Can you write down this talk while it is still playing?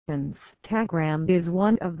Instagram is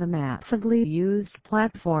one of the massively used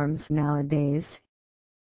platforms nowadays.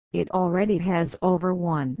 It already has over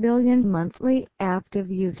 1 billion monthly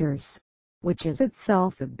active users, which is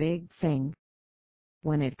itself a big thing.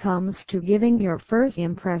 When it comes to giving your first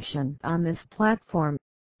impression on this platform,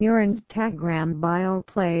 your Instagram bio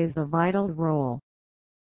plays a vital role.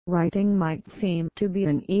 Writing might seem to be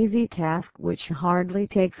an easy task which hardly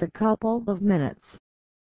takes a couple of minutes.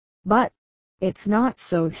 But it's not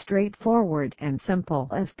so straightforward and simple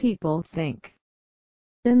as people think.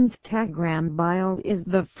 Instagram bio is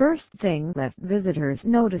the first thing that visitors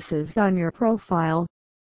notices on your profile.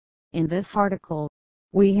 In this article,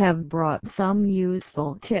 we have brought some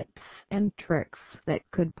useful tips and tricks that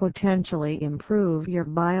could potentially improve your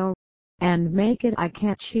bio and make it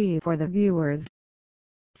eye-catchy for the viewers.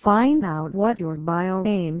 Find out what your bio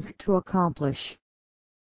aims to accomplish.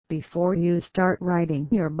 Before you start writing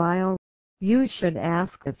your bio, you should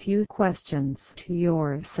ask a few questions to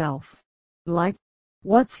yourself, like,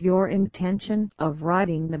 what's your intention of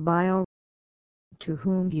writing the bio? To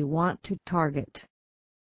whom you want to target?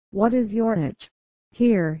 What is your niche?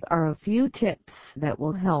 Here are a few tips that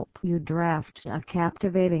will help you draft a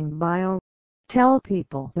captivating bio. Tell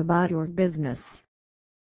people about your business.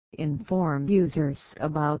 Inform users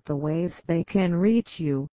about the ways they can reach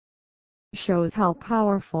you. Show how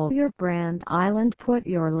powerful your brand island. Put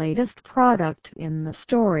your latest product in the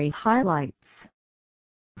story highlights.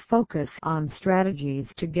 Focus on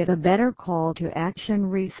strategies to get a better call to action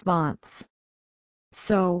response.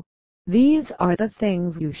 So, these are the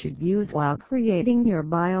things you should use while creating your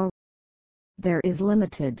bio. There is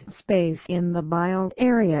limited space in the bio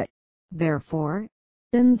area, therefore,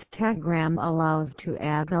 Instagram allows to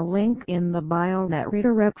add a link in the bio that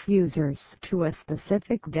redirects users to a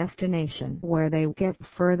specific destination where they get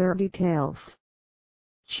further details.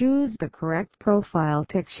 Choose the correct profile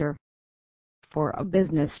picture. For a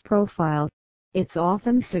business profile, it's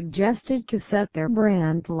often suggested to set their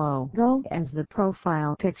brand logo as the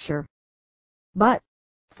profile picture. But,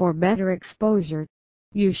 for better exposure,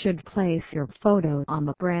 you should place your photo on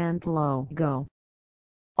the brand logo.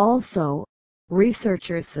 Also,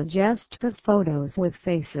 researchers suggest that photos with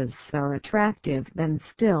faces are attractive than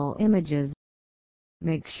still images.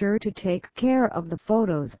 Make sure to take care of the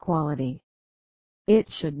photo's quality. It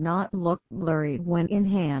should not look blurry when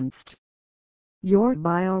enhanced. Your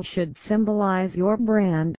bio should symbolize your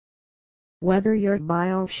brand. Whether your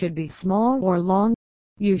bio should be small or long,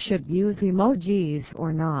 you should use emojis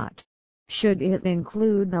or not. Should it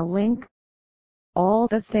include a link? All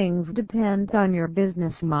the things depend on your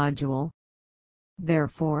business module.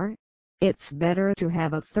 Therefore, it's better to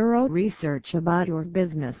have a thorough research about your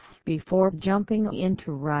business before jumping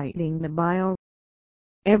into writing the bio.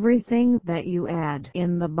 Everything that you add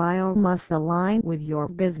in the bio must align with your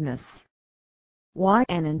business. Why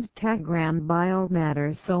an Instagram bio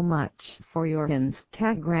matters so much for your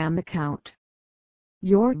Instagram account.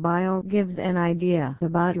 Your bio gives an idea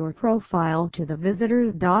about your profile to the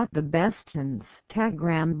visitors. The best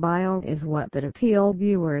Instagram bio is what that appeals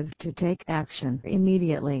viewers to take action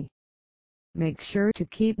immediately. Make sure to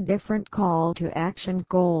keep different call to action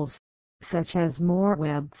goals, such as more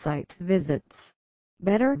website visits,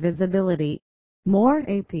 better visibility, more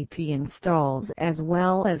app installs, as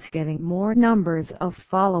well as getting more numbers of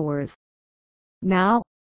followers. Now,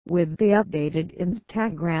 with the updated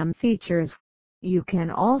Instagram features, you can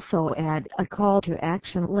also add a call to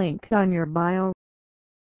action link on your bio.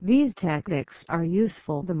 These tactics are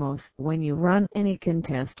useful the most when you run any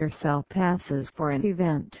contest or sell passes for an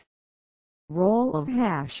event. Role of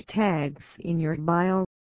hashtags in your bio.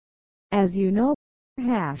 As you know,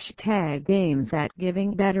 hashtag aims at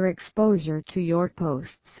giving better exposure to your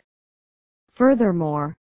posts.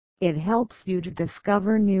 Furthermore, it helps you to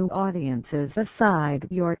discover new audiences aside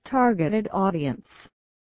your targeted audience.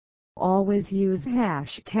 Always use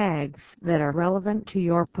hashtags that are relevant to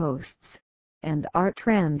your posts, and are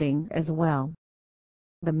trending as well.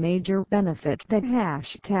 The major benefit that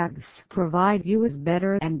hashtags provide you is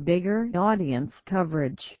better and bigger audience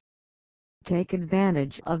coverage. Take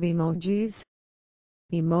advantage of emojis.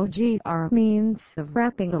 Emojis are a means of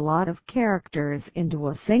wrapping a lot of characters into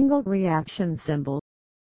a single reaction symbol.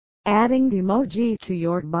 Adding the emoji to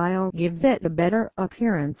your bio gives it a better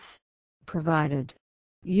appearance, provided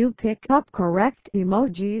you pick up correct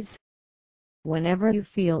emojis. Whenever you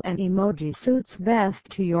feel an emoji suits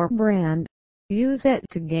best to your brand, use it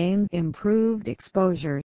to gain improved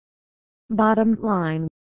exposure. Bottom line,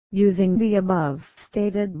 using the above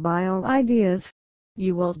stated bio ideas,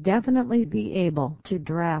 you will definitely be able to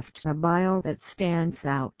draft a bio that stands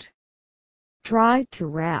out. Try to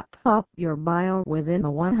wrap up your bio within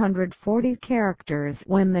 140 characters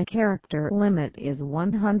when the character limit is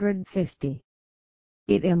 150.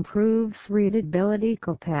 It improves readability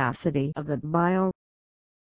capacity of the bio